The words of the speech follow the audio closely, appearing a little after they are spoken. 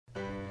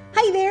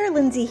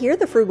Lindsay here,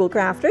 the Frugal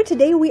Crafter.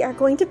 Today we are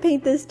going to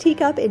paint this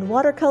teacup in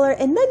watercolor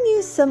and then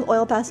use some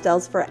oil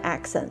pastels for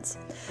accents.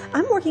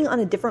 I'm working on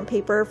a different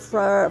paper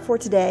for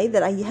today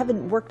that I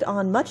haven't worked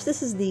on much.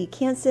 This is the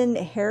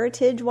Canson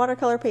Heritage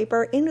watercolor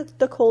paper in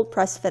the cold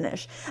press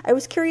finish. I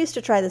was curious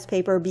to try this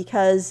paper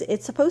because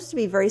it's supposed to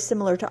be very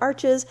similar to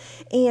Arches,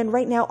 and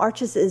right now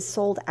Arches is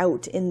sold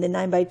out in the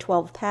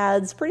 9x12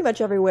 pads pretty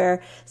much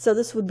everywhere, so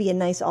this would be a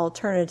nice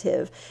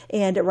alternative,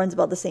 and it runs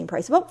about the same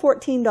price, about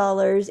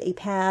 $14 a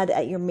pad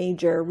at your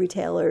major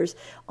retailers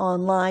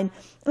online,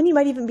 and you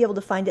might even be able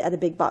to find it at a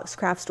big box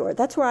craft store.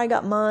 That's where I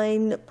got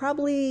mine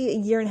probably a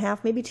year and a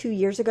half, maybe 2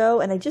 years ago,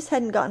 and I just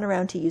hadn't gotten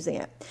around to using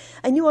it.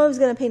 I knew I was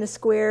going to paint a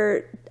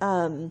square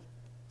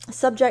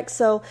subject,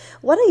 so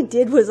what I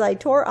did was I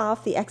tore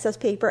off the excess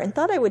paper and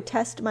thought I would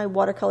test my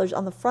watercolors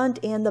on the front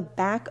and the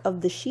back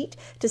of the sheet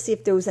to see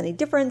if there was any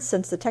difference,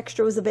 since the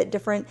texture was a bit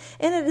different,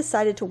 and I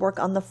decided to work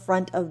on the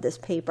front of this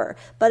paper,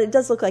 but it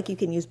does look like you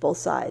can use both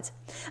sides.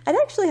 I'd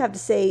actually have to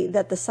say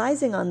that the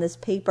sizing on this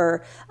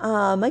paper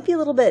might be a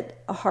little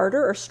bit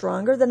harder or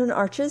stronger than an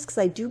Arches, because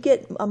I do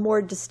get a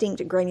more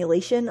distinct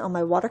granulation on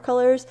my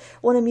watercolors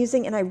when I'm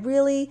using, and I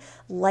really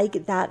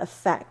like that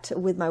effect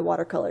with my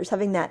watercolors,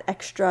 having that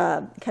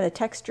extra kind of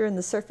texture in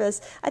the surface.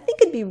 I think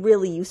it'd be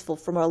really useful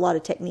for a lot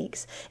of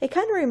techniques. It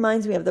kind of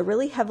reminds me of the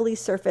really heavily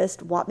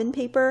surfaced Whatman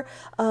paper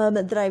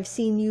that I've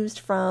seen used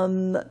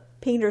from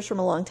painters from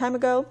a long time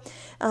ago.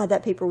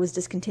 That paper was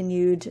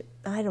discontinued,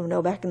 I don't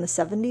know, back in the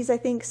 70s, I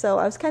think. So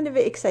I was kind of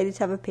excited to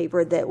have a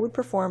paper that would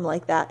perform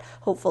like that,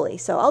 hopefully.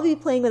 So I'll be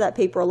playing with that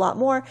paper a lot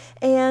more,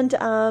 and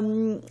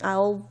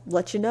I'll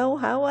let you know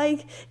how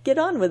I get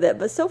on with it.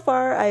 But so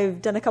far, I've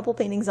done a couple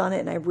paintings on it,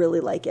 and I really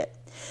like it.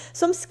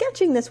 So I'm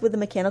sketching this with a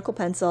mechanical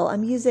pencil.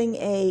 I'm using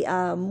a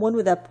one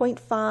with a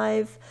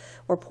 0.5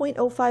 or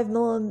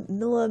 0.05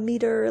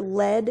 millimeter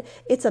lead.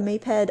 It's a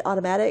Maped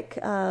automatic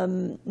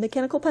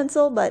mechanical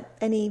pencil, but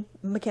any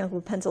mechanical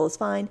pencil is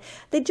fine.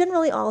 They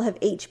generally all have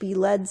HB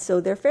leads,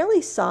 so they're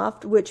fairly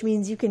soft, which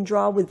means you can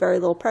draw with very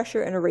little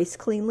pressure and erase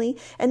cleanly,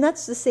 and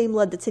that's the same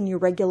lead that's in your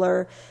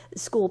regular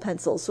school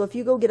pencils. So if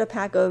you go get a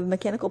pack of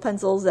mechanical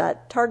pencils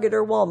at Target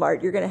or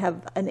Walmart, you're going to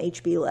have an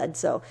HB lead,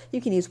 so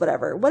you can use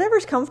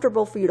whatever's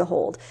comfortable for you to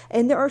hold,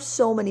 and there are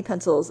so many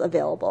pencils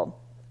available.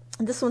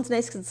 This one's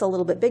nice because it's a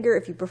little bit bigger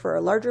if you prefer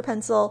a larger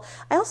pencil.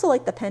 I also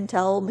like the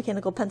Pentel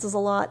mechanical pencils a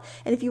lot.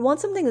 And if you want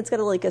something that's got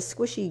like a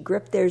squishy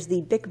grip, there's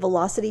the Bic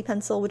Velocity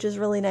pencil, which is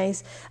really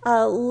nice.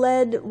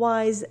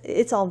 Lead-wise,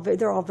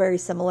 they're all very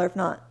similar, if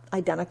not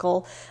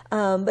identical,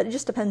 but it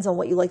just depends on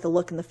what you like the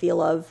look and the feel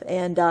of.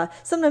 And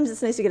sometimes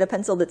it's nice to get a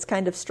pencil that's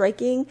kind of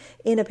striking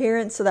in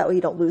appearance, so that way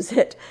you don't lose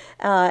it.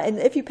 And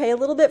if you pay a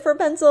little bit for a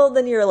pencil,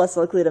 then you're less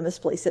likely to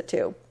misplace it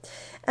too.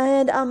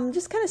 And I'm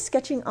just kind of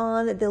sketching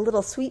on the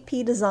little sweet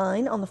pea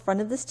design on the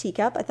front of this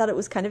teacup. I thought it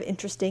was kind of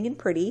interesting and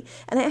pretty.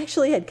 And I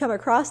actually had come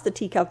across the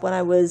teacup when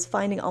I was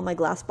finding all my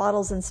glass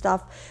bottles and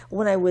stuff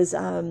when I was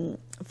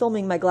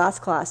filming my glass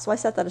class. So I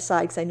set that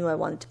aside because I knew I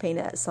wanted to paint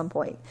it at some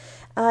point.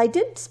 I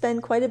did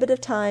spend quite a bit of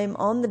time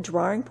on the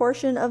drawing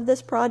portion of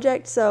this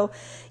project. So,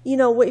 you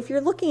know, if you're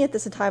looking at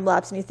this in time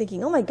lapse and you're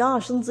thinking, oh my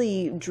gosh,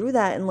 Lindsay drew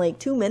that in like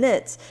 2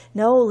 minutes.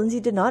 No,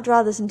 Lindsay did not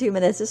draw this in 2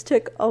 minutes. This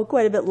took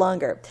quite a bit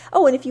longer.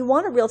 Oh, and if you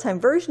want a real-time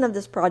version of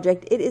this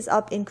project, it is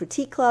up in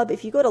Critique Club.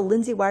 If you go to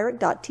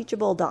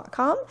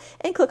lindsayweirich.teachable.com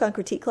and click on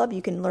Critique Club,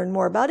 you can learn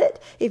more about it.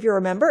 If you're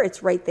a member,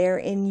 it's right there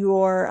in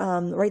your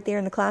right there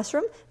in the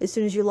classroom as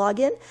soon as you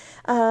log in.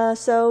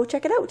 So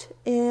check it out,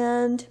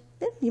 and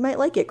you might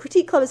like it.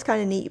 Critique Club is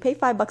kind of neat. You pay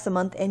 $5 a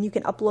month and you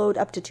can upload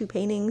up to 2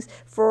 paintings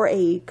for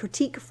a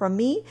critique from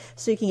me,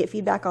 so you can get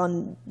feedback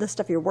on the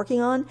stuff you're working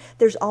on.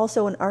 There's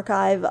also an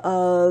archive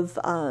of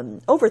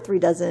over 3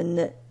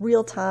 dozen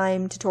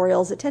real-time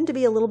tutorials that tend to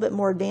be a little bit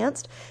more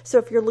advanced. So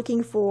if you're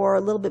looking for a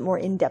little bit more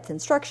in-depth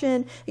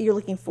instruction, you're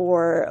looking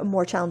for a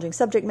more challenging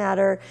subject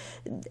matter,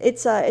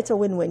 it's a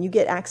win-win. You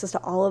get access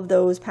to all of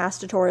those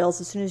past tutorials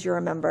as soon as you're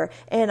a member,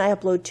 and I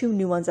upload 2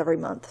 new ones every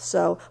month.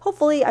 So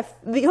hopefully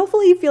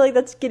you feel like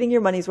that's getting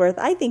your money's worth.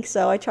 I think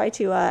so. I try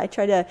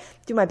to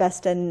do my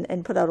best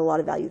and put out a lot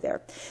of value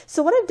there.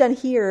 So what I've done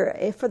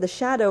here for the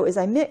shadow is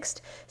I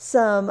mixed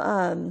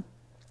some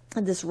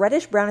this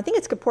reddish brown, I think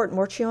it's Caport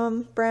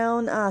Mortium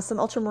brown,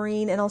 some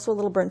ultramarine, and also a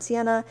little burnt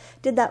sienna.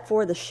 Did that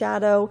for the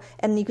shadow,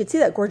 and you can see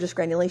that gorgeous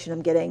granulation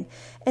I'm getting.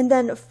 And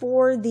then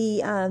for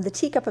the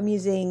teacup, I'm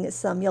using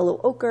some yellow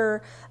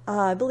ochre.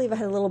 I believe I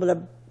had a little bit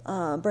of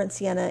burnt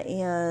sienna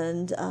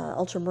and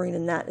ultramarine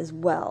in that as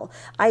well.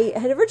 I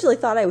had originally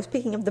thought I was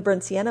picking up the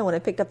burnt sienna when I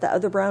picked up the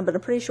other brown, but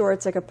I'm pretty sure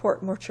it's like a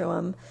Port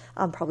Mortuum.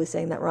 I'm probably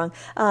saying that wrong.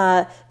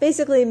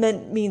 Basically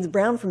means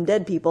brown from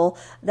dead people.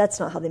 That's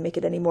not how they make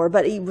it anymore,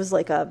 but it was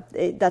like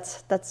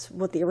that's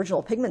what the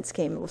original pigments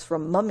came. It was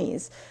from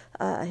mummies.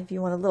 If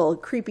you want a little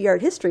creepy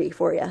art history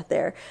for you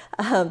there.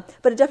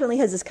 But it definitely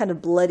has this kind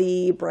of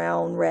bloody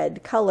brown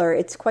red color.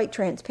 It's quite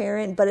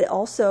transparent, but it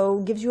also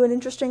gives you an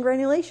interesting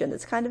granulation.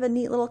 It's kind of a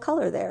neat little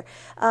color there.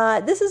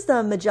 This is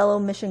the Magello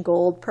Mission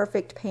Gold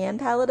Perfect Pan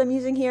palette I'm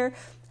using here.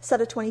 set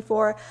of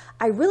 24.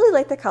 I really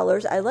like the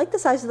colors. I like the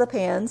size of the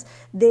pans.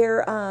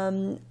 They're,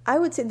 I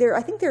would say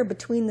I think they're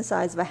between the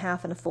size of a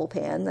half and a full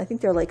pan. I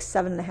think they're like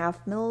 7.5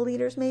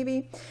 milliliters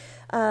maybe.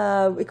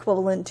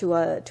 Equivalent to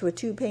a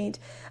tube paint.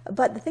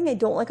 But the thing I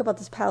don't like about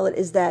this palette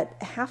is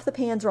that half the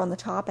pans are on the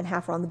top and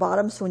half are on the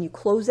bottom. So when you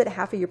close it,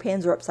 half of your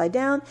pans are upside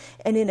down.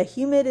 And in a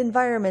humid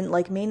environment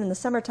like Maine in the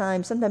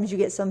summertime, sometimes you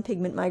get some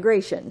pigment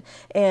migration.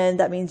 And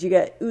that means you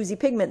get oozy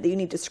pigment that you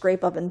need to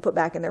scrape up and put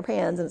back in their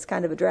pans, and it's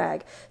kind of a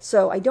drag.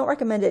 So I don't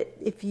recommend it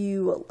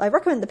I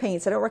recommend the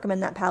paints. I don't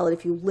recommend that palette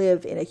if you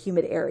live in a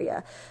humid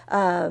area.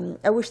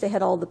 I wish they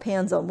had all the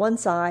pans on one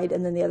side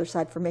and then the other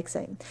side for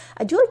mixing.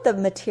 I do like the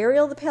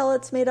material the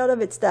palette made out of.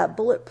 It's that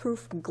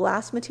bulletproof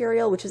glass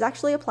material, which is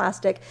actually a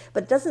plastic,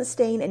 but it doesn't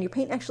stain, and your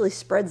paint actually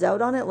spreads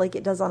out on it like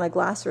it does on a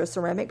glass or a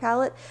ceramic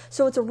palette.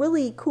 So it's a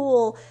really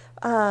cool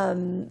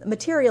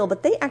material,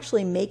 but they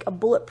actually make a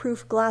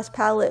bulletproof glass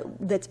palette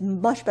that's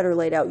much better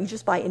laid out. You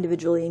just buy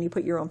individually and you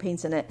put your own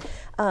paints in it.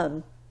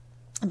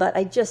 But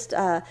I just,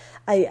 I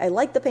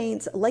like the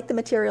paints, like the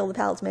material the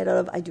palette's made out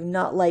of. I do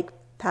not like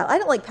I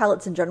don't like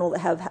palettes in general that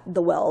have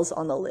the wells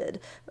on the lid.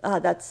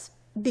 That's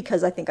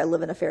because I think I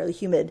live in a fairly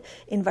humid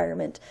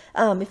environment.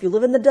 If you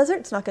live in the desert,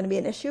 it's not going to be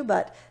an issue,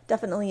 but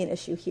definitely an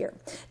issue here.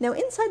 Now,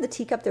 inside the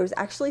teacup, there was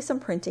actually some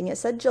printing. It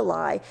said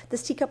July.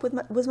 This teacup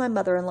was my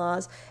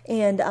mother-in-law's,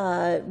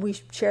 and we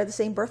share the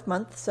same birth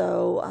month,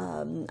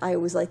 so I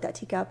always liked that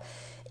teacup.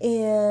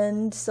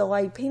 And so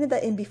I painted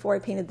that in before I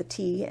painted the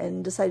tea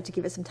and decided to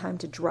give it some time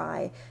to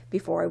dry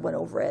before I went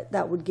over it.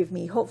 That would give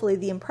me, hopefully,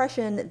 the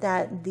impression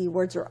that the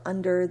words are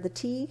under the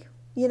tea,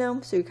 you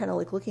know, so you're kind of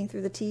like looking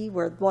through the tea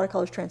where the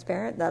watercolor is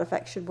transparent. That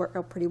effect should work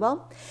out pretty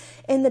well.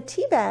 And the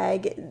tea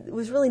bag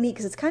was really neat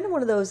because it's kind of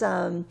one of those,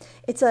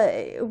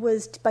 it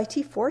was by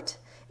Tea Fort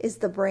is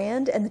the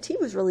brand, and the tea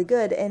was really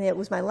good, and it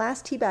was my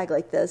last tea bag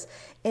like this,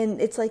 and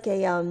it's like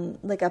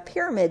a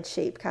pyramid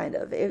shape kind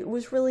of. It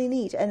was really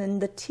neat, and then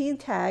the tea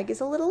tag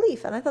is a little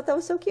leaf, and I thought that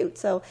was so cute.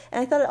 So,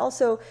 and I thought it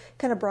also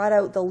kind of brought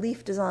out the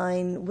leaf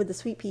design with the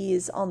sweet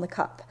peas on the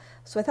cup.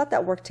 So I thought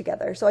that worked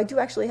together. So I do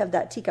actually have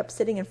that teacup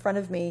sitting in front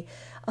of me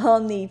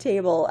on the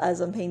table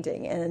as I'm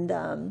painting, and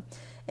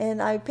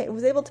I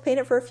was able to paint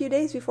it for a few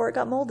days before it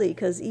got moldy,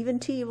 because even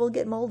tea will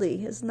get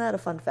moldy. Isn't that a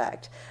fun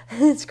fact?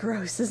 It's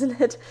gross,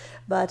 isn't it?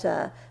 But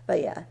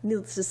yeah,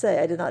 needless to say,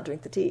 I did not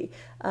drink the tea.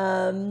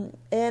 And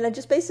I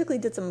just basically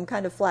did some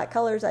kind of flat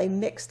colors. I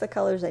mixed the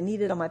colors I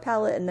needed on my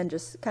palette and then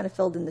just kind of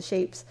filled in the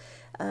shapes.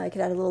 I could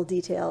add a little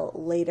detail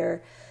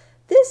later.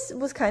 This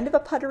was kind of a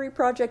puttery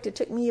project. It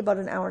took me about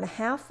an hour and a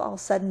half, all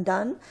said and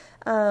done.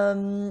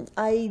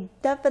 I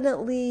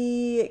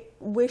definitely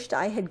wished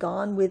I had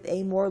gone with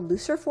a more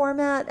looser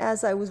format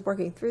as I was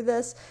working through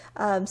this.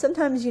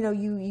 Sometimes, you know,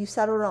 you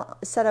set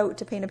out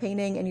to paint a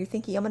painting and you're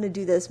thinking, I'm going to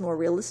do this more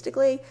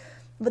realistically.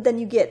 But then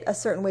you get a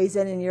certain ways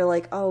in and you're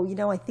like, oh, you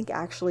know, I think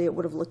actually it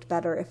would have looked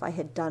better if I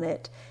had done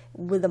it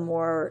with a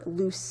more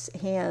loose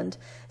hand.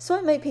 So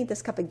I might paint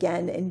this cup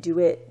again and do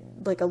it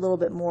like a little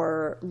bit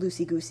more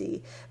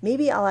loosey-goosey.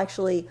 Maybe I'll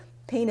actually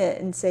paint it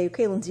and say,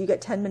 okay, Lindsay, you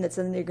got 10 minutes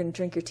and then you're going to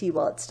drink your tea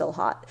while it's still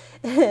hot.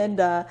 And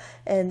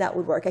that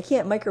would work. I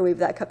can't microwave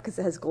that cup because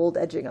it has gold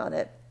edging on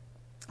it,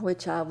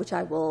 which I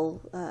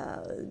will,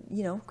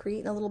 you know, create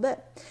in a little bit.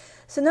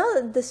 So now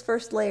that this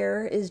first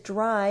layer is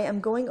dry, I'm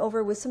going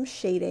over with some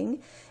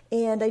shading,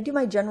 and I do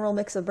my general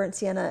mix of burnt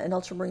sienna and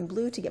ultramarine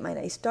blue to get my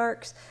nice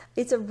darks.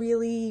 It's a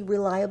really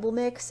reliable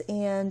mix,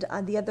 and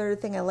the other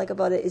thing I like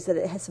about it is that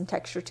it has some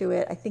texture to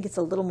it. I think it's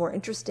a little more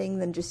interesting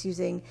than just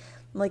using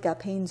like a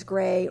Payne's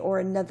Gray or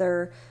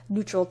another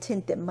neutral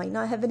tint that might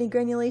not have any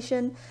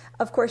granulation.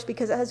 Of course,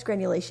 because it has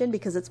granulation,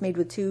 because it's made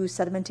with two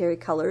sedimentary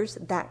colors,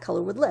 that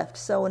color would lift.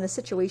 So in a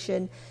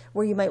situation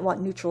where you might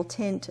want neutral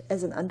tint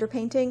as an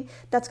underpainting,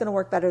 that's going to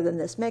work better than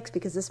this mix,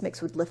 because this mix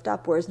would lift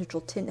up, whereas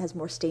neutral tint has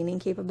more staining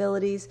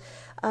capabilities.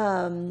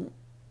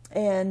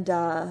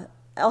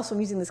 Also,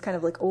 I'm using this kind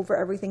of like over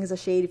everything as a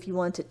shade. If you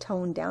want to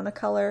tone down a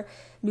color,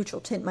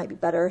 neutral tint might be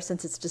better,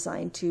 since it's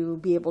designed to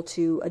be able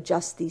to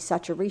adjust the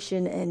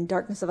saturation and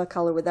darkness of a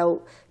color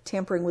without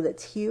tampering with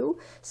its hue.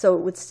 So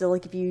it would still,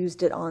 like if you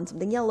used it on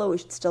something yellow, it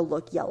should still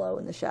look yellow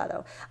in the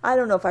shadow. I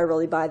don't know if I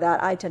really buy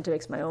that. I tend to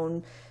mix my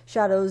own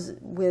shadows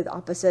with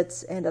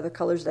opposites and other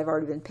colors that I've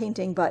already been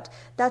painting, but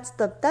that's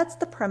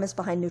the premise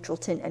behind neutral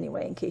tint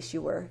anyway, in case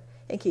you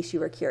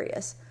were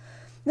curious.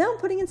 Now I'm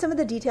putting in some of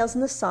the details in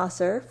the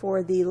saucer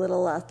for the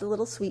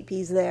little sweet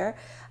peas there.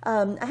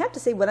 I have to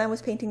say, when I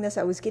was painting this,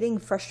 I was getting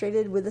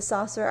frustrated with the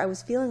saucer. I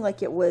was feeling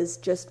like it was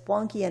just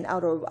wonky and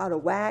out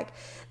of whack.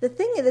 The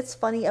thing that's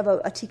funny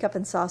about a teacup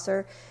and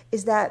saucer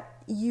is that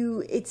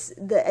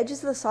the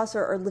edges of the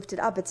saucer are lifted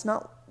up. It's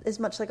not as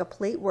much like a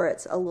plate where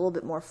it's a little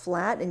bit more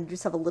flat and you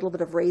just have a little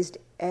bit of raised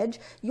edge.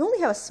 You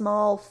only have a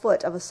small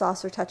foot of a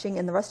saucer touching,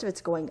 and the rest of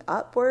it's going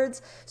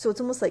upwards. So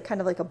it's almost like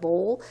kind of like a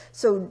bowl.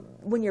 So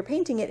when you're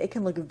painting it, it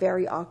can look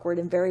very awkward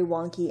and very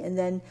wonky, and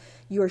then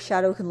your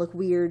shadow can look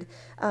weird.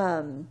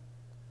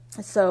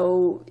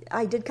 So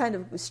I did kind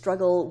of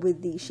struggle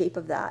with the shape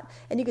of that.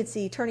 And you can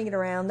see turning it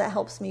around, that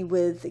helps me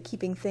with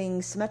keeping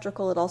things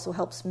symmetrical. It also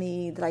helps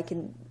me that I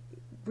can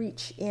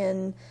reach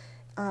in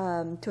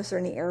to a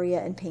certain area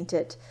and paint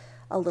it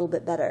a little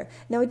bit better.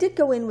 Now I did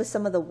go in with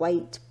some of the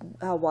white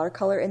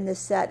watercolor in this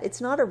set.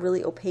 It's not a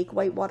really opaque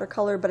white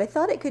watercolor, but I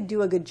thought it could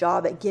do a good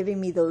job at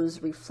giving me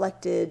those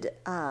reflected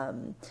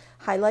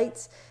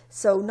highlights.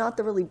 So not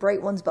the really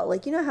bright ones, but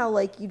like, you know how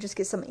like you just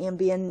get some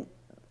ambient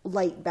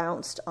light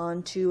bounced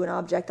onto an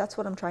object. That's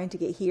what I'm trying to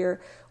get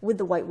here with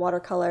the white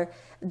watercolor.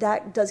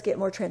 That does get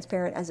more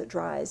transparent as it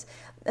dries.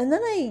 And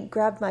then I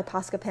grabbed my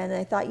Posca pen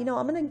and I thought, you know,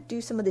 I'm going to do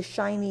some of the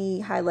shiny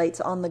highlights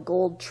on the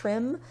gold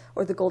trim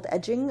or the gold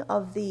edging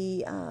of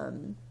the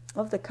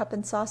cup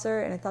and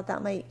saucer, and I thought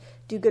that might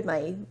do good.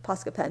 My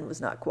Posca pen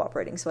was not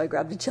cooperating, so I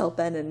grabbed a gel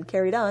pen and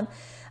carried on.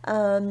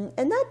 And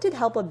that did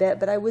help a bit,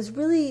 but I was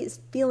really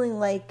feeling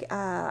like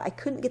I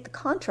couldn't get the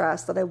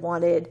contrast that I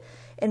wanted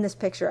in this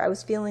picture. I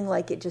was feeling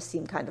like it just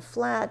seemed kind of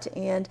flat,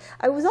 and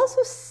I was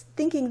also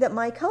thinking that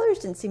my colors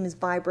didn't seem as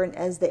vibrant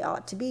as they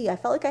ought to be. I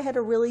felt like I had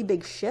a really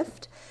big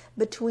shift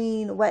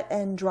between wet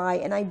and dry,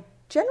 and I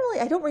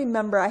don't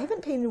remember, I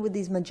haven't painted with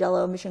these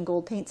Magello Mission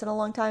Gold paints in a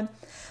long time,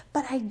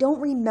 but I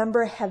don't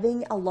remember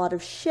having a lot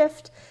of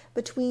shift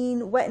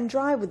between wet and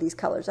dry with these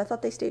colors. I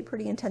thought they stayed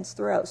pretty intense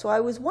throughout. So I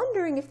was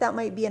wondering if that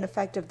might be an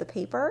effect of the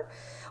paper,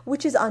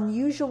 which is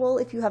unusual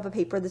if you have a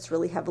paper that's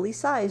really heavily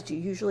sized. You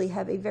usually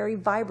have a very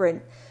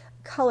vibrant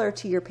color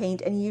to your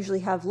paint and you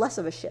usually have less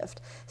of a shift.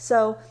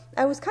 So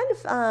I was kind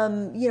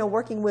of, you know,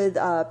 working with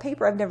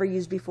paper I've never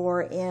used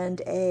before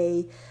and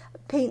a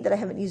paint that I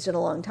haven't used in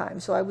a long time.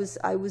 So I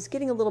was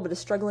getting a little bit of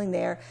struggling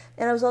there,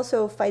 and I was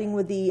also fighting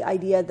with the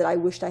idea that I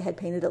wished I had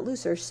painted it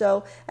looser.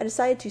 So I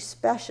decided to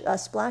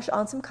splash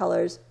on some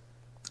colors.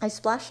 I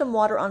splashed some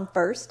water on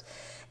first,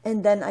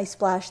 and then I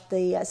splashed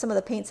some of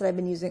the paints that I've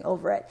been using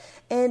over it.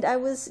 And I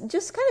was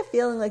just kind of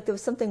feeling like there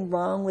was something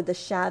wrong with the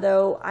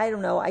shadow. I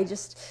don't know,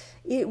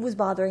 it was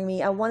bothering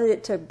me. I wanted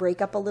it to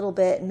break up a little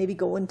bit and maybe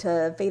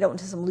fade out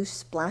into some loose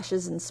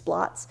splashes and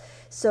splots.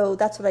 So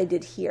that's what I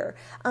did here.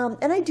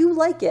 And I do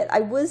like it.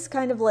 I was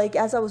kind of like,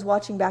 as I was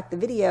watching back the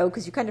video,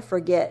 because you kind of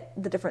forget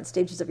the different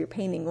stages of your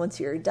painting once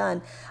you're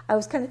done, I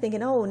was kind of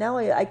thinking, oh, now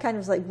I kind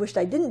of like wished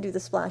I didn't do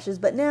the splashes,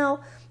 but now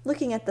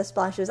looking at the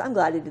splashes, I'm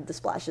glad I did the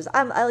splashes.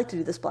 I like to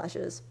do the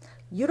splashes.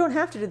 You don't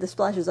have to do the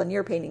splashes on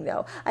your painting,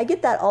 though. I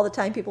get that all the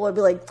time. People will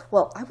be like,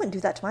 well, I wouldn't do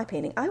that to my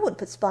painting. I wouldn't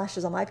put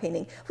splashes on my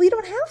painting. Well, you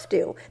don't have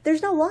to.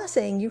 There's no law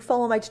saying you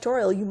follow my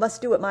tutorial, you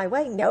must do it my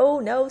way.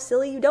 No,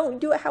 silly, you don't.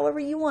 Do it however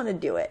you want to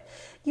do it.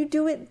 You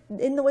do it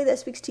in the way that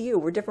speaks to you.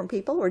 We're different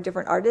people. We're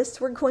different artists.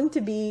 We're going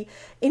to be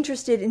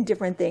interested in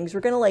different things. We're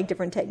going to like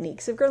different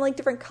techniques. We're going to like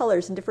different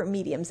colors and different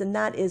mediums, and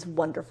that is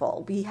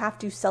wonderful. We have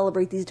to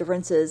celebrate these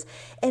differences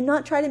and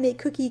not try to make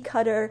cookie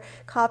cutter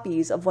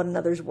copies of one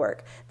another's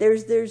work.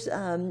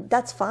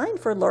 That's fine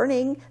for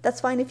learning.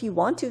 That's fine if you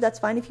want to. That's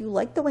fine if you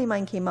like the way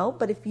mine came out.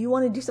 But if you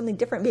want to do something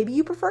different, maybe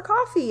you prefer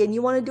coffee and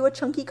you want to do a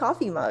chunky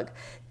coffee mug,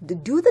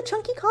 do the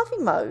chunky coffee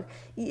mug.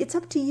 It's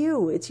up to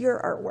you. It's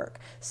your artwork.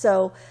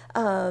 So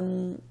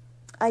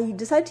I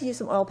decided to use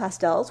some oil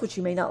pastels, which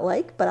you may not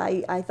like, but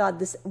I thought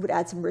this would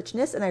add some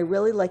richness, and I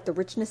really like the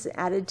richness it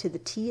added to the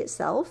tea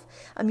itself.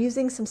 I'm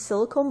using some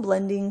silicone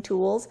blending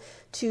tools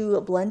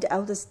to blend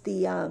out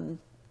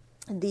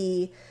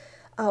the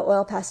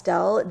oil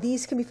pastel.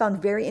 These can be found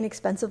very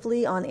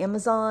inexpensively on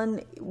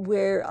Amazon,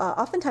 where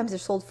oftentimes they're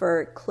sold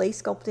for clay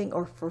sculpting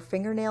or for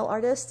fingernail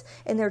artists,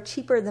 and they're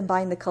cheaper than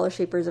buying the color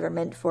shapers that are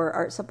meant for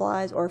art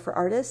supplies or for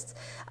artists.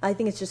 I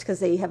think it's just because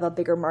they have a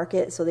bigger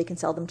market, so they can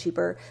sell them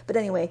cheaper. But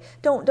anyway,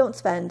 don't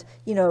spend,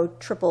 you know,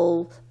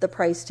 triple the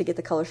price to get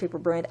the color shaper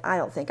brand. I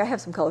don't think. I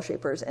have some color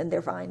shapers and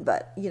they're fine,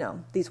 but you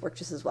know, these work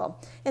just as well.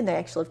 And they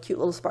actually have cute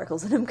little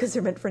sparkles in them because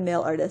they're meant for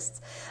nail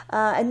artists.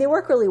 And they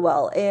work really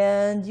well,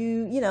 and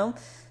you know,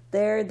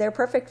 they're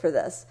perfect for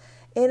this.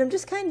 And I'm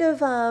just kind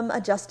of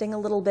adjusting a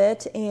little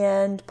bit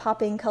and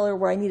popping color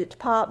where I need it to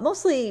pop.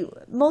 Mostly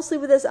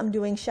with this, I'm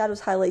doing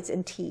shadows, highlights,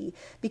 and tea,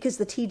 because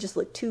the tea just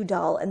looked too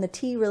dull, and the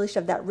tea really should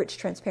have that rich,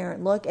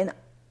 transparent look. And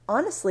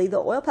honestly, the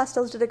oil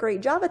pastels did a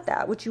great job at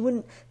that, which you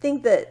wouldn't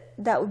think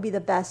that would be the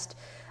best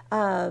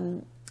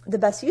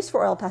use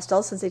for oil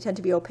pastels, since they tend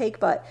to be opaque.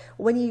 But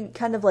when you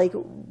kind of like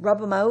rub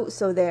them out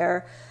so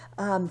they're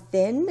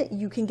thin,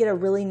 you can get a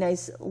really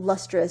nice,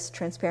 lustrous,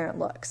 transparent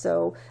look.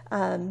 So,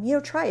 you know,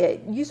 try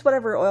it. Use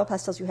whatever oil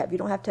pastels you have. You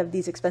don't have to have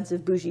these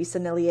expensive bougie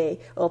Sennelier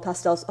oil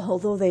pastels,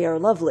 although they are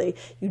lovely.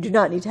 You do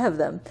not need to have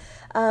them.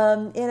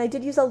 And I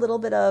did use a little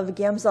bit of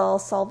Gamsol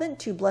solvent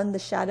to blend the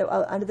shadow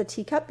out under the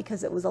teacup,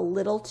 because it was a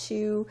little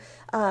too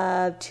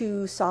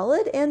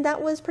solid, and that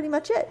was pretty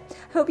much it.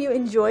 I hope you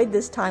enjoyed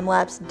this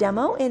time-lapse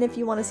demo, and if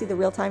you want to see the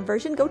real-time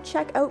version, go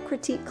check out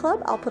Critique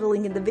Club. I'll put a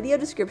link in the video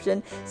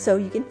description so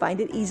you can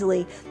find it easily.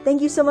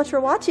 Thank you so much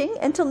for watching.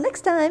 Until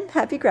next time,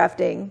 happy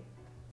crafting!